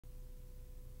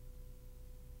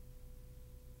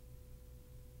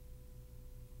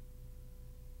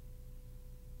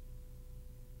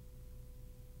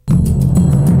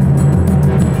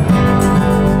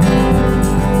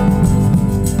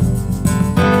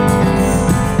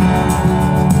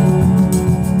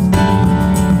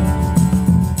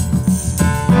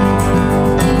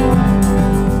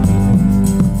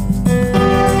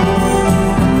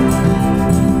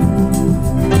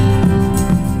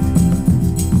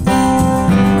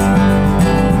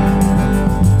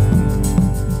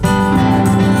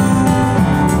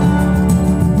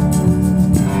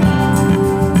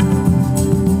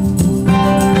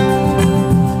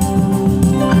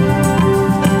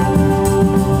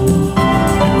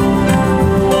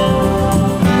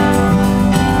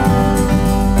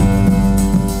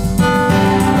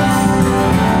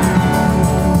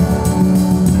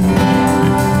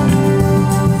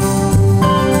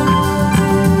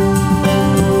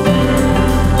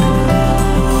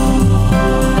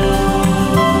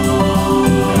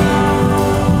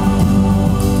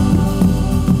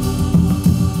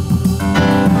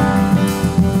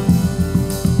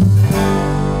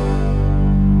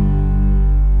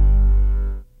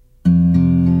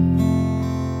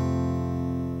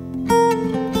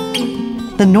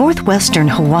The Northwestern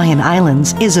Hawaiian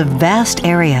Islands is a vast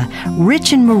area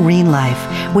rich in marine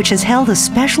life, which has held a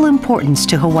special importance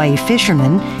to Hawaii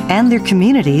fishermen and their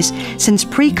communities since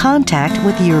pre-contact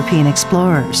with European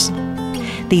explorers.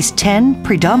 These 10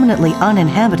 predominantly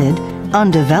uninhabited,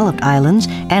 undeveloped islands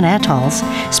and atolls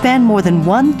span more than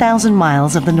 1,000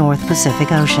 miles of the North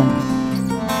Pacific Ocean.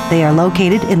 They are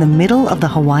located in the middle of the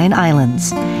Hawaiian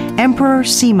Islands, Emperor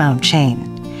Seamount Chain,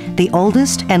 the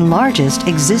oldest and largest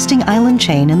existing island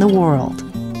chain in the world.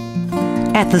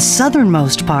 At the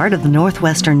southernmost part of the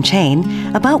northwestern chain,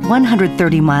 about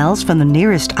 130 miles from the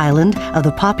nearest island of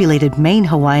the populated main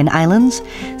Hawaiian Islands,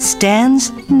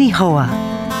 stands Nihoa.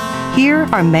 Here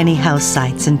are many house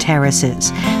sites and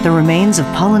terraces, the remains of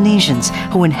Polynesians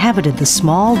who inhabited the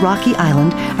small rocky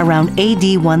island around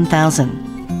AD 1000.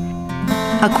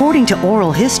 According to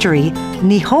oral history,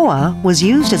 Nihoa was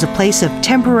used as a place of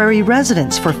temporary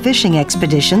residence for fishing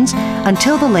expeditions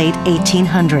until the late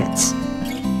 1800s.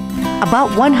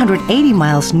 About 180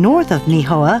 miles north of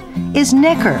Nihoa is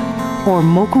Necker, or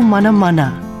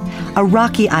Mokumanamana, a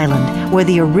rocky island where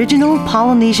the original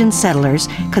Polynesian settlers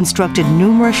constructed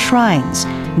numerous shrines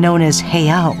known as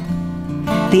heiau.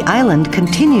 The island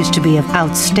continues to be of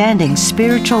outstanding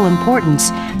spiritual importance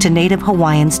to native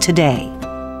Hawaiians today.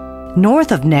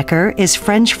 North of Necker is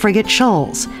French Frigate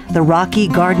Shoals, the rocky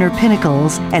Gardner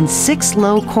Pinnacles, and 6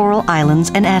 low coral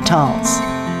islands and atolls.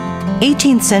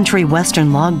 18th century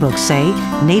Western logbooks say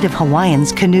native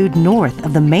Hawaiians canoed north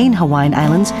of the main Hawaiian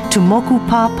Islands to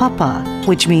Mokupapapa,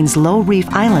 which means low reef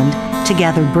island, to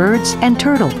gather birds and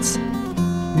turtles.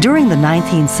 During the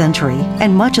 19th century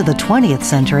and much of the 20th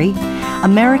century,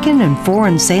 American and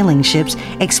foreign sailing ships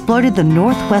exploited the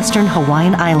northwestern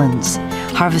Hawaiian Islands,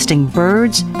 harvesting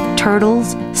birds,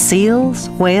 turtles, seals,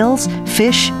 whales,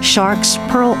 fish, sharks,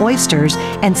 pearl oysters,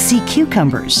 and sea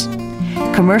cucumbers.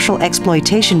 Commercial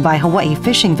exploitation by Hawaii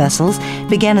fishing vessels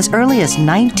began as early as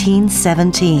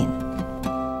 1917.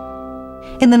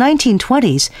 In the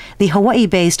 1920s, the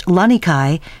Hawaii-based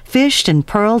lanikai fished and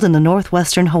pearled in the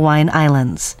northwestern Hawaiian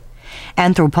Islands.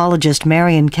 Anthropologist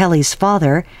Marion Kelly's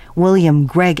father, William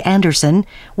Gregg Anderson,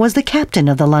 was the captain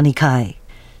of the lanikai.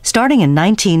 Starting in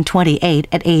 1928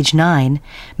 at age 9,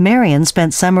 Marion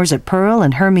spent summers at Pearl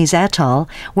and Hermes Atoll,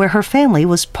 where her family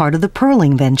was part of the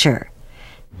pearling venture.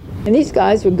 And these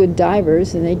guys were good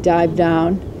divers, and they dive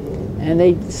down and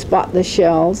they spot the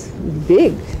shells,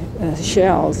 big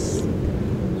shells,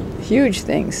 huge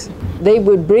things. They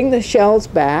would bring the shells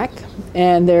back,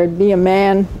 and there'd be a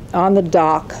man on the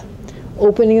dock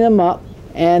opening them up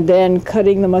and then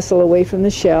cutting the mussel away from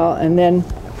the shell and then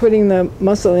putting the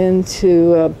mussel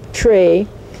into a tray.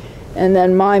 And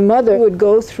then my mother would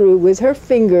go through with her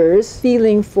fingers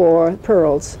feeling for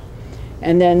pearls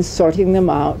and then sorting them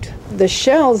out. The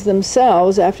shells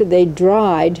themselves, after they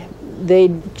dried,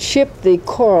 they'd chip the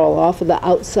coral off of the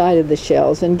outside of the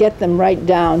shells and get them right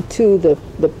down to the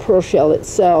pearl shell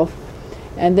itself,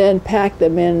 and then pack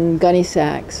them in gunny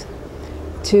sacks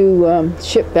to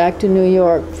ship back to New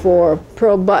York for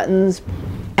pearl buttons.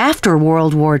 After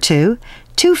World War II,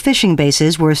 2 fishing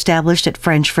bases were established at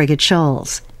French Frigate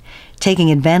Shoals.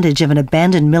 Taking advantage of an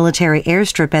abandoned military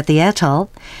airstrip at the atoll,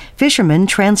 fishermen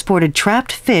transported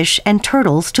trapped fish and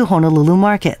turtles to Honolulu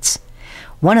markets.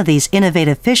 One of these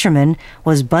innovative fishermen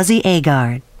was Buzzy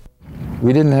Agard.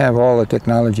 We didn't have all the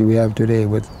technology we have today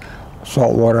with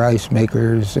saltwater ice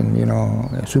makers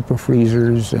and, super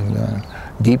freezers and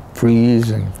deep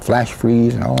freeze and flash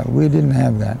freeze and all that. We didn't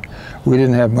have that. We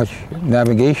didn't have much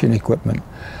navigation equipment.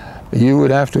 You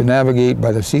would have to navigate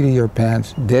by the seat of your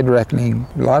pants, dead reckoning.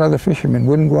 A lot of the fishermen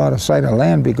wouldn't go out of sight of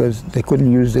land because they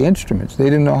couldn't use the instruments. They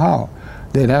didn't know how.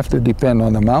 They'd have to depend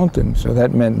on the mountain, so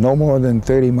that meant no more than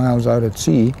 30 miles out at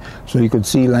sea so you could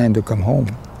see land to come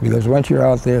home. Because once you're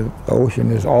out there, the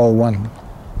ocean is all one.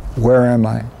 Where am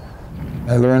I?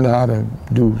 I learned how to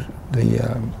do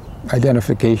the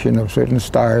identification of certain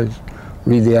stars,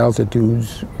 read the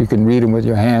altitudes. You can read them with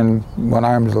your hand, 1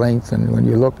 arm's length, and when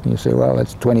you look and you say, well,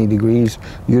 that's 20 degrees,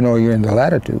 you know you're in the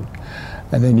latitude.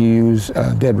 And then you use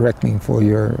dead reckoning for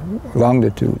your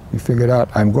longitude. You figured out,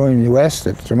 I'm going west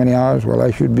at so many hours, well,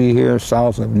 I should be here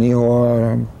south of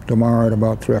Nihoa tomorrow at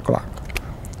about 3 o'clock.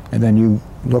 And then you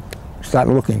start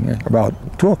looking,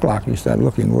 about 2 o'clock you start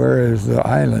looking, where is the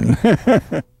island?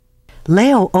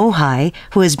 Leo Ohai,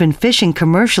 who has been fishing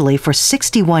commercially for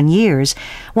 61 years,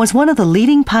 was one of the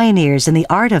leading pioneers in the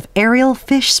art of aerial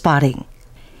fish spotting.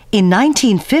 In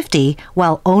 1950,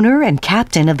 while owner and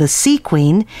captain of the Sea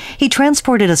Queen, he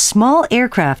transported a small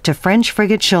aircraft to French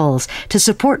Frigate Shoals to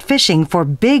support fishing for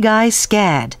big eye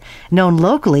scad, known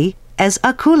locally as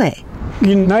akule.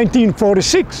 In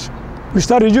 1946, we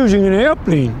started using an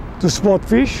airplane to spot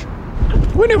fish.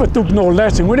 We never took no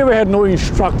lesson. We never had no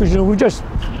instructors. You know, we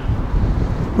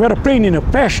had a plane in a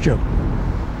pasture.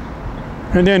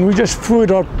 And then we just flew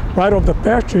it up right off the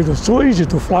pasture. It was so easy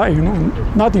to fly, you know,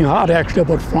 nothing hard actually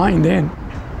about flying then.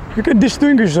 You can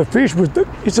distinguish the fish, but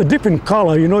it's a different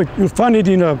color, you know. You'll find it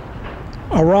in a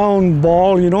round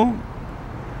ball, you know.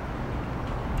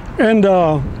 And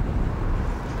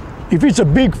if it's a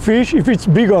big fish, if it's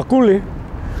big akule,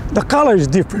 the color is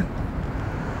different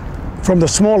from the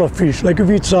smaller fish. Like if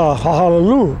it's a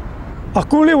hahalaloo,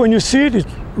 akule, when you see it,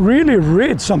 it's really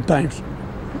red sometimes.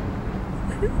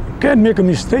 You can't make a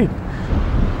mistake.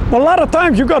 But a lot of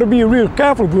times you got to be real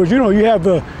careful because, you know, you have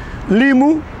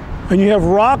limu and you have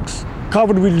rocks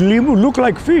covered with limu, look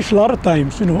like fish a lot of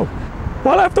times, you know.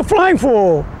 Well, after flying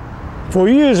for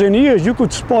years and years, you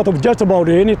could spot just about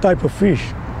any type of fish.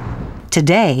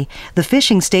 Today, the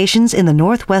fishing stations in the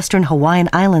Northwestern Hawaiian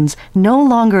Islands no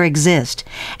longer exist,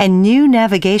 and new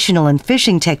navigational and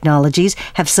fishing technologies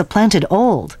have supplanted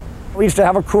old. We used to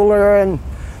have a cooler and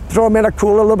throw them in a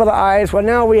cooler, a little bit of ice. Well,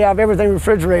 now we have everything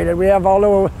refrigerated. We have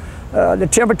all the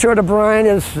temperature of the brine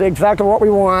is exactly what we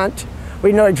want.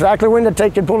 We know exactly when to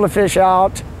take and pull the fish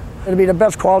out. It'll be the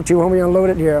best quality when we unload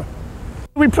it here.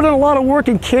 We put in a lot of work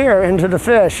and care into the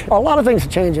fish. A lot of things are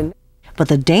changing. But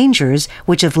the dangers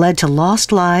which have led to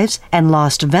lost lives and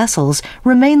lost vessels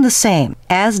remain the same,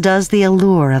 as does the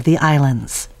allure of the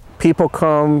islands. People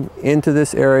come into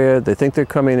this area, they think they're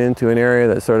coming into an area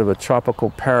that's sort of a tropical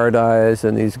paradise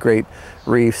and these great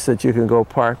reefs that you can go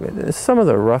park. It's some of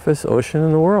the roughest ocean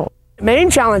in the world. The main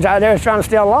challenge out there is trying to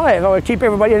stay alive or keep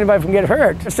anybody from getting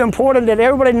hurt. It's important that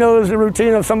everybody knows the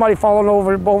routine of somebody falling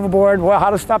overboard, well, how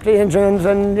to stop the engines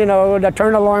and, you know, to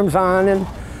turn alarms on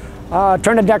and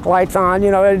turn the deck lights on,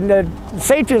 you know, and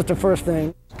safety is the first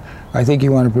thing. I think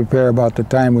you want to prepare about the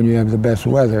time when you have the best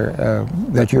weather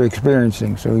that you're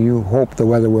experiencing, so you hope the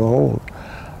weather will hold.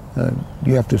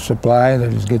 You have to supply,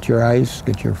 that is, get your ice,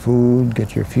 get your food,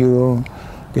 get your fuel,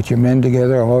 get your men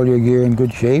together, all your gear in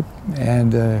good shape,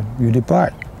 and you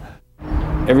depart.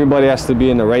 Everybody has to be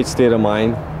in the right state of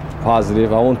mind,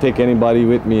 positive. I won't take anybody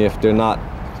with me if they're not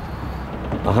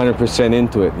 100%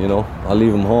 into it, you know. I'll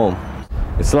leave them home.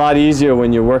 It's a lot easier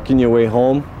when you're working your way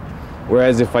home.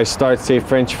 Whereas if I start, say,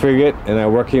 French frigate, and I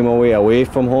work my way away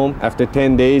from home, after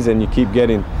 10 days and you keep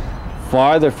getting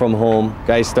farther from home,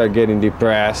 guys start getting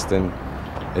depressed, and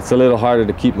it's a little harder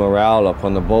to keep morale up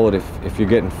on the boat if you're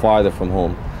getting farther from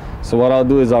home. So what I'll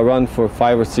do is I'll run for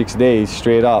 5 or 6 days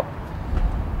straight up,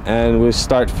 and we'll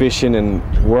start fishing and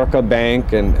work a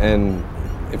bank, and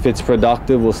if it's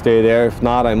productive, we'll stay there. If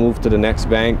not, I move to the next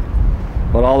bank.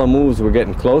 But all the moves, we're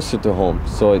getting closer to home,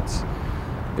 so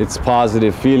it's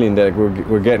positive feeling that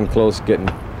we're getting close, getting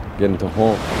to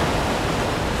home.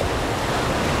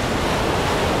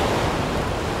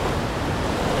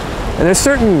 And there's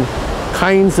certain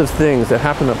kinds of things that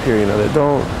happen up here, you know, that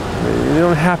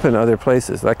don't happen other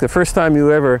places. Like the first time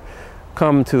you ever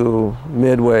come to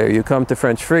Midway, or you come to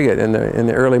French Frigate in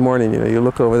the early morning, you know, you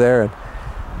look over there and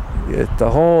the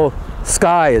whole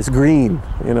sky is green,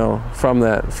 you know, from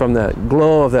that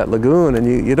glow of that lagoon, and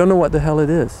you don't know what the hell it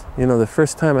is. You know, the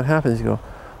first time it happens, you go,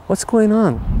 what's going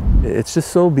on? It's just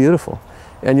so beautiful.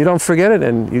 And you don't forget it,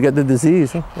 and you get the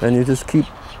disease, and you just keep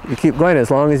going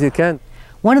as long as you can.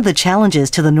 One of the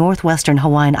challenges to the Northwestern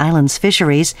Hawaiian Islands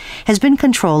fisheries has been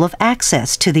control of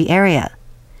access to the area.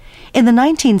 In the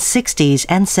 1960s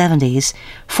and 70s,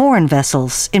 foreign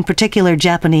vessels, in particular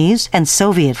Japanese and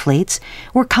Soviet fleets,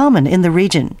 were common in the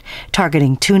region,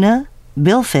 targeting tuna,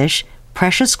 billfish,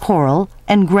 precious coral,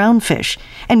 and groundfish,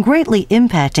 and greatly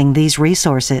impacting these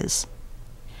resources.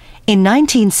 In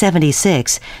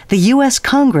 1976, the U.S.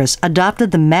 Congress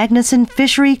adopted the Magnuson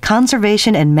Fishery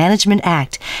Conservation and Management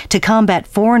Act to combat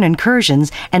foreign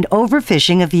incursions and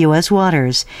overfishing of U.S.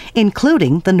 waters,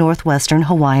 including the Northwestern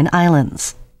Hawaiian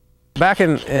Islands. Back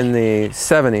in the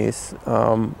 70s,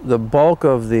 the bulk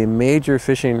of the major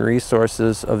fishing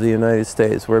resources of the United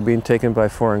States were being taken by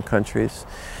foreign countries.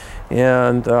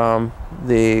 And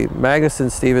the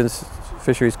Magnuson-Stevens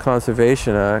Fisheries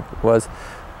Conservation Act was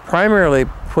primarily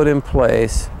put in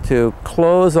place to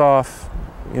close off,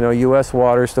 you know, U.S.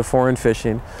 waters to foreign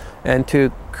fishing, and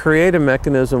to create a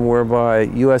mechanism whereby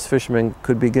U.S. fishermen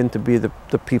could begin to be the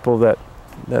people that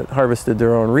harvested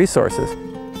their own resources.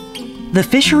 The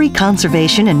Fishery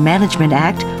Conservation and Management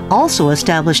Act also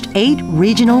established 8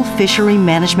 regional fishery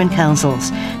management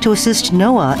councils to assist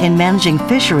NOAA in managing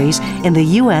fisheries in the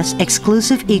U.S.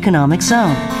 exclusive economic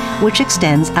zone, which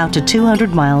extends out to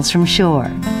 200 miles from shore.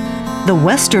 The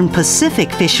Western Pacific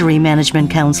Fishery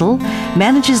Management Council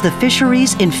manages the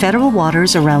fisheries in federal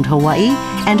waters around Hawaii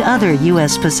and other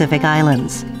U.S. Pacific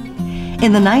islands.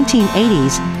 In the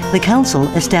 1980s, the Council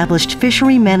established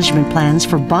fishery management plans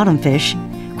for bottomfish,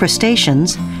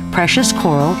 crustaceans, precious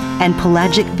coral, and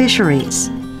pelagic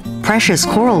fisheries. Precious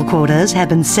coral quotas have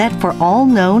been set for all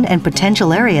known and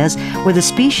potential areas where the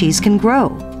species can grow.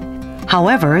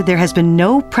 However, there has been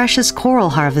no precious coral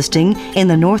harvesting in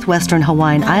the Northwestern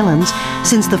Hawaiian Islands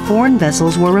since the foreign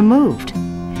vessels were removed.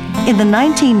 In the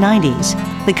 1990s,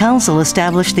 the Council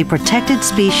established the Protected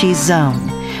Species Zone,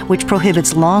 which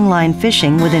prohibits longline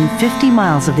fishing within 50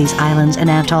 miles of these islands and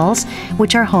atolls,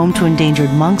 which are home to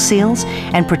endangered monk seals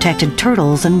and protected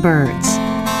turtles and birds.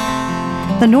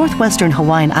 The Northwestern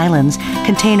Hawaiian Islands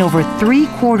contain over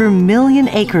 3/4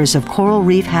 acres of coral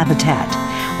reef habitat,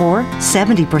 or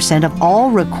 70% of all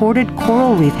recorded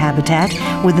coral reef habitat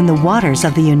within the waters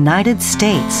of the United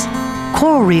States.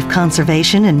 Coral reef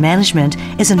conservation and management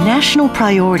is a national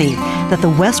priority that the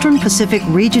Western Pacific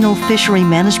Regional Fishery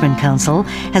Management Council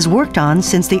has worked on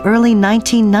since the early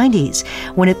 1990s,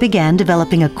 when it began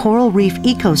developing a coral reef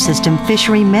ecosystem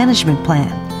fishery management plan.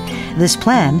 This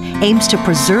plan aims to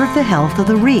preserve the health of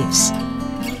the reefs.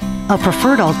 A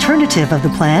preferred alternative of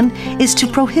the plan is to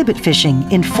prohibit fishing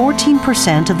in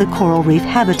 14% of the coral reef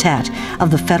habitat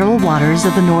of the federal waters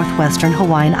of the Northwestern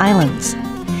Hawaiian Islands.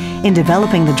 In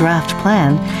developing the draft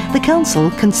plan, the Council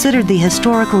considered the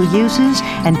historical uses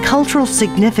and cultural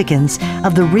significance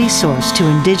of the resource to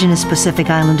indigenous Pacific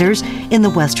Islanders in the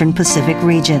Western Pacific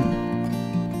region.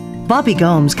 Bobby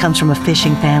Gomes comes from a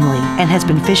fishing family and has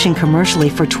been fishing commercially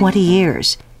for 20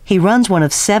 years. He runs one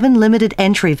of 7 limited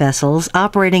entry vessels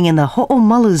operating in the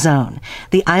Ho'omalu Zone,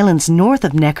 the islands north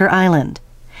of Necker Island.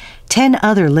 10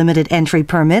 other limited entry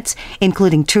permits,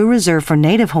 including 2 reserved for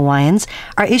Native Hawaiians,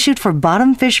 are issued for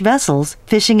bottomfish vessels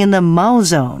fishing in the Mau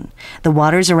Zone, the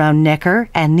waters around Necker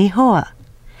and Nihoa.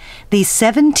 These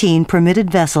 17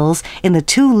 permitted vessels in the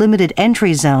 2 limited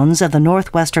entry zones of the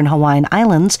Northwestern Hawaiian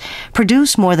Islands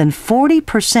produce more than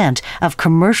 40% of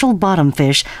commercial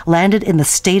bottomfish landed in the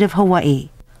state of Hawaii.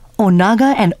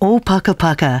 Onaga and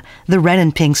Opakapaka, the red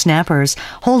and pink snappers,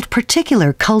 hold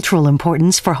particular cultural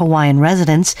importance for Hawaiian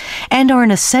residents and are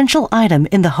an essential item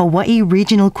in the Hawaii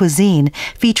regional cuisine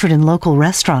featured in local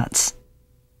restaurants.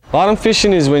 Bottom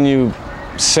fishing is when you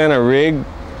send a rig,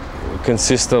 it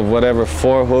consists of whatever,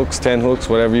 4 hooks, 10 hooks,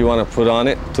 whatever you want to put on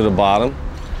it, to the bottom.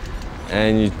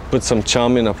 And you put some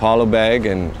chum in a palo bag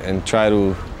and try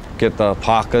to get the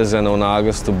pakas and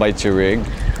onagas to bite your rig.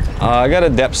 I got a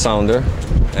depth sounder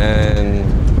and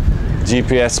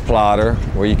GPS plotter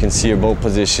where you can see your boat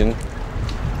position.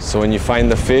 So when you find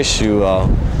the fish, you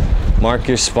mark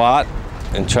your spot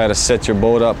and try to set your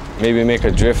boat up, maybe make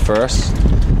a drift first.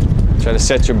 Try to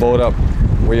set your boat up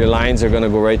where your lines are going to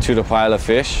go right through the pile of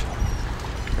fish.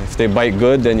 If they bite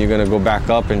good, then you're going to go back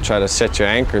up and try to set your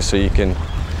anchor so you can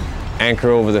anchor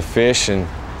over the fish and,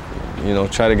 you know,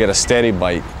 try to get a steady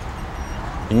bite.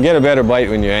 You can get a better bite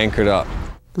when you're anchored up.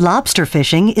 Lobster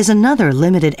fishing is another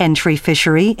limited entry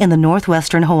fishery in the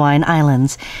Northwestern Hawaiian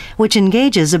Islands, which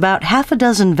engages about half a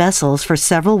dozen vessels for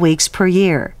several weeks per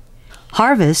year.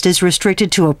 Harvest is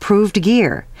restricted to approved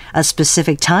gear, a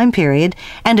specific time period,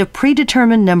 and a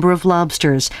predetermined number of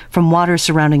lobsters from waters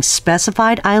surrounding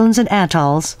specified islands and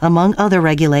atolls, among other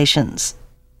regulations.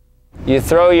 You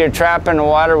throw your trap in the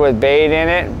water with bait in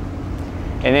it,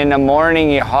 and in the morning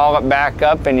you haul it back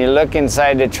up and you look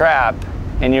inside the trap,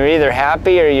 and you're either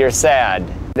happy or you're sad.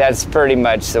 That's pretty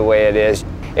much the way it is.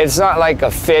 It's not like a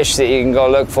fish that you can go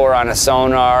look for on a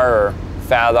sonar or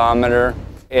fathometer.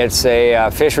 It's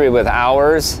a fishery with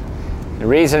hours. The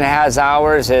reason it has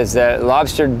hours is that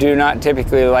lobster do not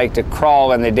typically like to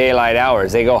crawl in the daylight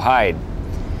hours. They go hide.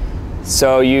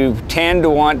 So you tend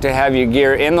to want to have your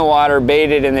gear in the water,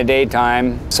 baited in the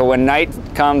daytime. So when night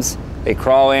comes, they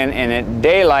crawl in, and at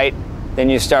daylight, then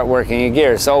you start working your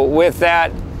gear. So with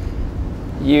that,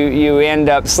 you end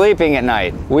up sleeping at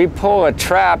night. We pull a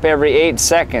trap every 8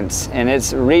 seconds, and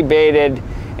it's rebaited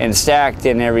and stacked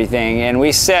and everything, and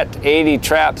we set 80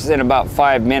 traps in about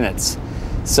 5 minutes.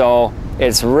 So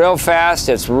it's real fast,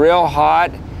 it's real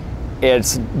hot,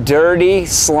 it's dirty,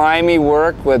 slimy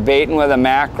work with baiting with a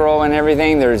mackerel and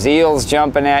everything. There's eels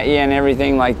jumping at you and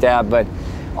everything like that, but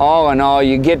all in all,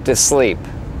 you get to sleep.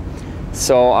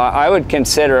 So I would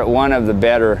consider it one of the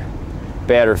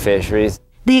better fisheries.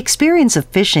 The experience of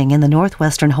fishing in the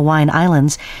Northwestern Hawaiian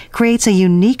Islands creates a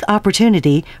unique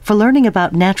opportunity for learning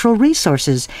about natural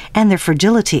resources and their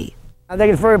fragility. I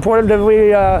think it's very important that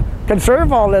we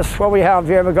conserve all this, what we have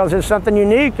here, because it's something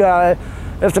unique.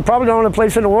 It's probably the only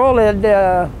place in the world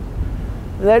that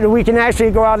we can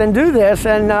actually go out and do this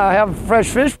and have fresh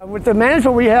fish. With the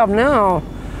management we have now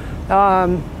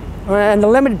and the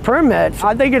limited permits,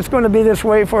 I think it's going to be this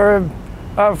way for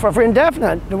for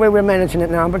indefinite, the way we're managing it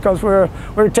now, because we're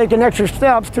taking extra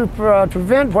steps to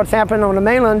prevent what's happening on the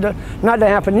mainland not to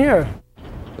happen here.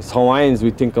 As Hawaiians,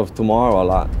 we think of tomorrow a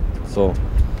lot. So,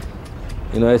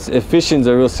 you know, fishing's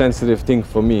a real sensitive thing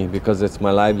for me because it's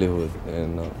my livelihood.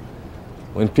 And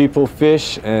when people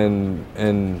fish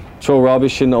and throw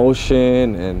rubbish in the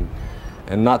ocean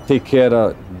and not take care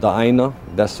of the aina,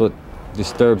 that's what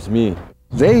disturbs me.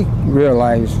 They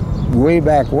realized way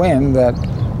back when that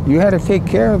you had to take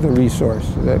care of the resource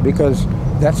because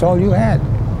that's all you had.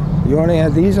 You only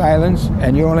had these islands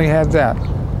and you only had that.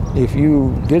 If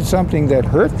you did something that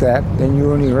hurt that, then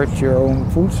you only hurt your own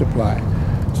food supply.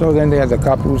 So then they had the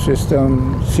kapu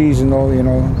system, seasonal, you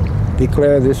know,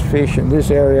 declare this fish in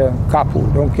this area,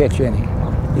 kapu, don't catch any.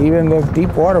 Even the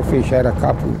deep water fish had a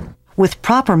kapu. With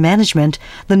proper management,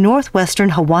 the Northwestern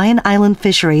Hawaiian Island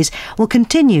fisheries will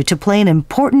continue to play an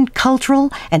important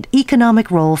cultural and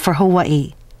economic role for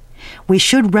Hawaii. We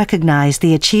should recognize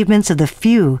the achievements of the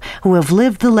few who have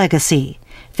lived the legacy,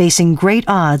 facing great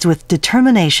odds with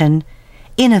determination,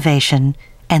 innovation,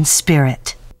 and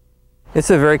spirit. It's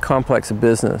a very complex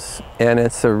business, and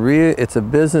it's a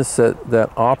business that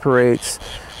operates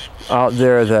out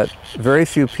there that very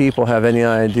few people have any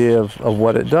idea of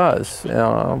what it does.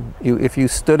 If you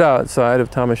stood outside of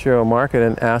Tamashiro Market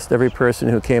and asked every person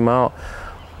who came out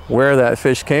where that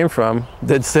fish came from,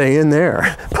 they'd say in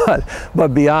there.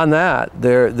 But beyond that,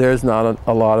 there's not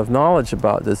a lot of knowledge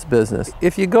about this business.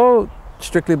 If you go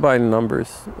strictly by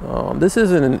numbers, this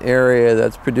isn't an area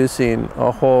that's producing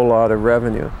a whole lot of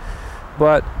revenue.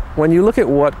 But when you look at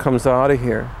what comes out of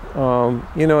here,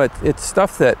 you know, it's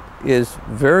stuff that is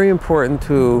very important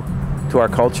to our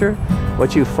culture.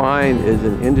 What you find is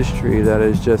an industry that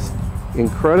is just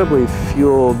incredibly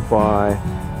fueled by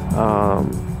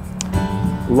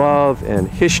love and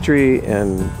history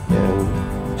and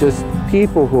just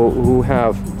people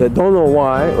that don't know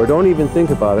why or don't even think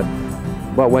about it,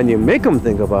 but when you make them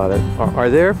think about it, are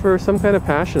there for some kind of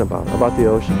passion about the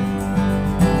ocean.